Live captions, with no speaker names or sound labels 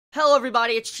Hello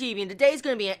everybody, it's Chibi, and today's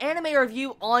going to be an anime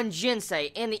review on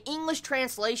Jinsei, and the English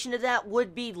translation of that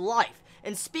would be Life.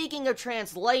 And speaking of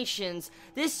translations,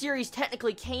 this series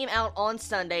technically came out on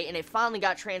Sunday, and it finally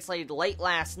got translated late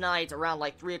last night, around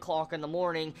like 3 o'clock in the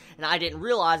morning, and I didn't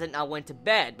realize it, and I went to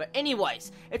bed. But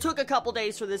anyways, it took a couple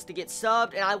days for this to get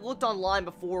subbed, and I looked online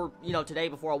before, today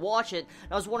before I watched it,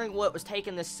 and I was wondering what was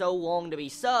taking this so long to be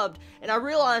subbed, and I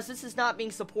realized this is not being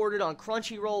supported on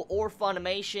Crunchyroll or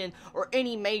Funimation or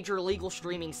any major legal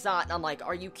streaming site, and I'm like,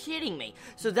 are you kidding me?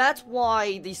 So that's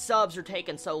why these subs are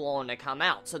taking so long to come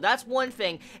out. So that's one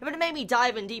thing, but it made me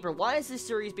dive in deeper. Why is this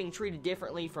series being treated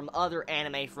differently from other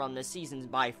anime from this season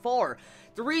by far?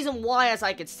 The reason why, as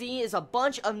I could see, is a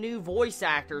bunch of new voice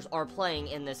actors are playing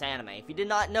in this anime. If you did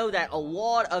not know that, a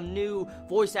lot of new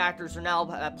voice actors are now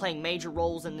playing major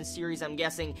roles in this series. I'm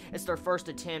guessing it's their first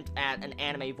attempt at an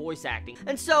anime voice acting.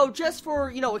 And so, just for,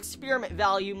 experiment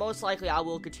value, most likely I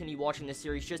will continue watching this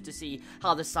series just to see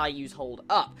how the Saiyus hold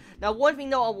up. Now, one thing,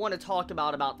 though, I want to talk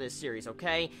about this series,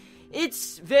 okay?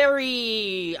 It's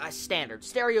very standard,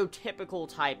 stereotypical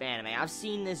type anime. I've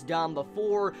seen this done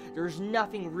before. There's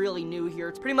nothing really new here.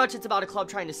 It's about a club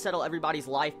trying to settle everybody's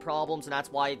life problems, and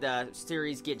that's why the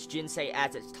series gets Jinsei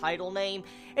as its title name.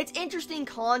 It's interesting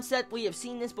concept. We have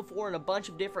seen this before in a bunch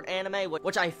of different anime,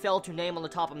 which I failed to name on the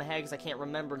top of my head because I can't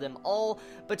remember them all.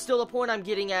 But still, the point I'm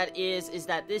getting at is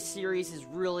that this series is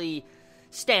really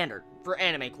standard for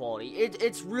anime quality.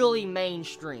 It's really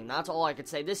mainstream. That's all I could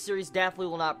say. This series definitely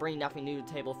will not bring nothing new to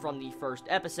the table from the first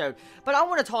episode. But I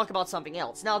want to talk about something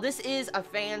else. Now, this is a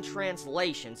fan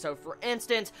translation. So, for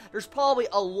instance, there's probably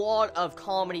a lot of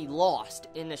comedy lost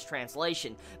in this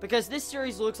translation, because this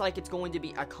series looks like it's going to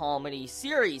be a comedy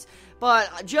series.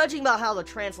 But judging by how the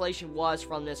translation was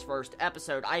from this first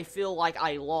episode, I feel like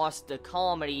I lost the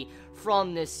comedy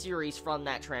from this series from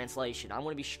that translation. I'm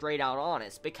going to be straight out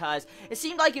honest, because it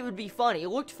seemed like it would be funny. It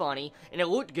looked funny, and it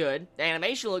looked good. The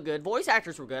animation looked good. Voice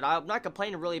actors were good. I'm not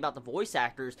complaining really about the voice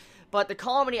actors, but the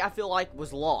comedy, I feel like,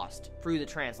 was lost through the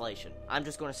translation. I'm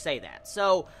just going to say that.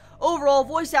 So, overall,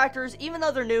 voice actors, even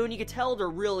though they're new, and you can tell they're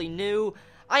really new,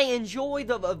 I enjoy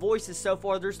the voices so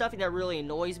far. There's nothing that really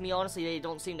annoys me, honestly. They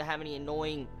don't seem to have any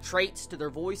annoying traits to their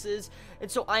voices, and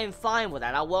so I am fine with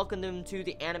that. I welcome them to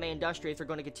the anime industry if they're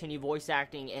going to continue voice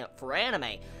acting for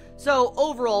anime. So,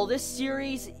 overall, this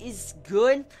series is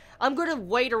good. I'm going to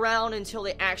wait around until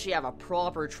they actually have a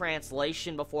proper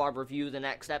translation before I review the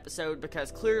next episode,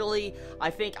 because clearly, I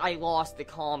think I lost the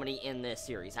comedy in this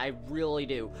series. I really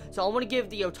do. So I want to give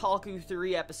the Otaku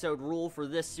 3-episode rule for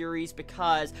this series,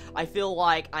 because I feel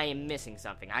like I am missing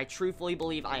something. I truthfully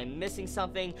believe I am missing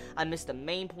something. I missed the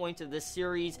main point of this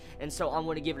series, and so I'm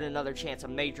going to give it another chance, a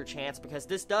major chance, because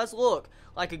this does look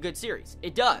like a good series.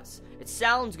 It does. It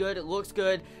sounds good. It looks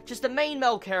good. Just the main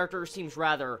male character seems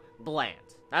rather bland.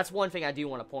 That's one thing I do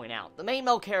want to point out. The main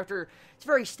male character is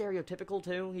very stereotypical,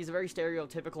 too. He's a very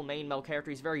stereotypical main male character.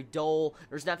 He's very dull.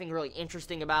 There's nothing really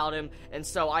interesting about him. And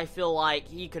so I feel like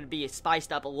he could be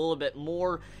spiced up a little bit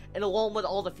more. And along with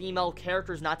all the female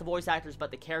characters, not the voice actors,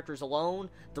 but the characters alone,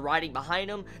 the writing behind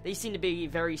them, they seem to be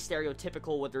very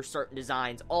stereotypical with their certain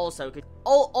designs also.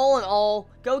 All in all,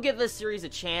 go give this series a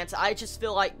chance. I just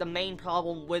feel like the main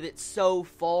problem with it so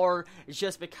far is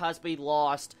just because we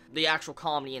lost the actual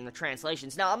comedy in the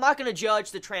translations. Now, I'm not going to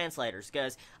judge the translators,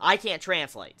 because I can't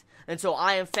translate. And so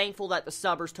I am thankful that the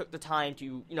subbers took the time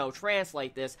to,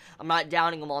 translate this. I'm not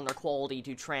downing them on their quality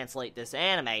to translate this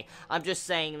anime. I'm just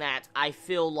saying that I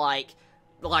feel like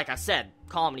I said,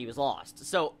 comedy was lost.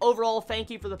 So, overall, thank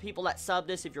you for the people that subbed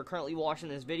this. If you're currently watching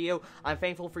this video, I'm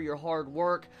thankful for your hard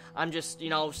work. I'm just,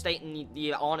 stating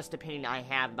the honest opinion I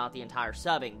have about the entire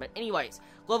subbing. But anyways,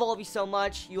 love all of you so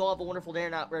much. You all have a wonderful day or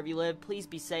night wherever you live. Please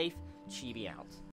be safe. Chibi out.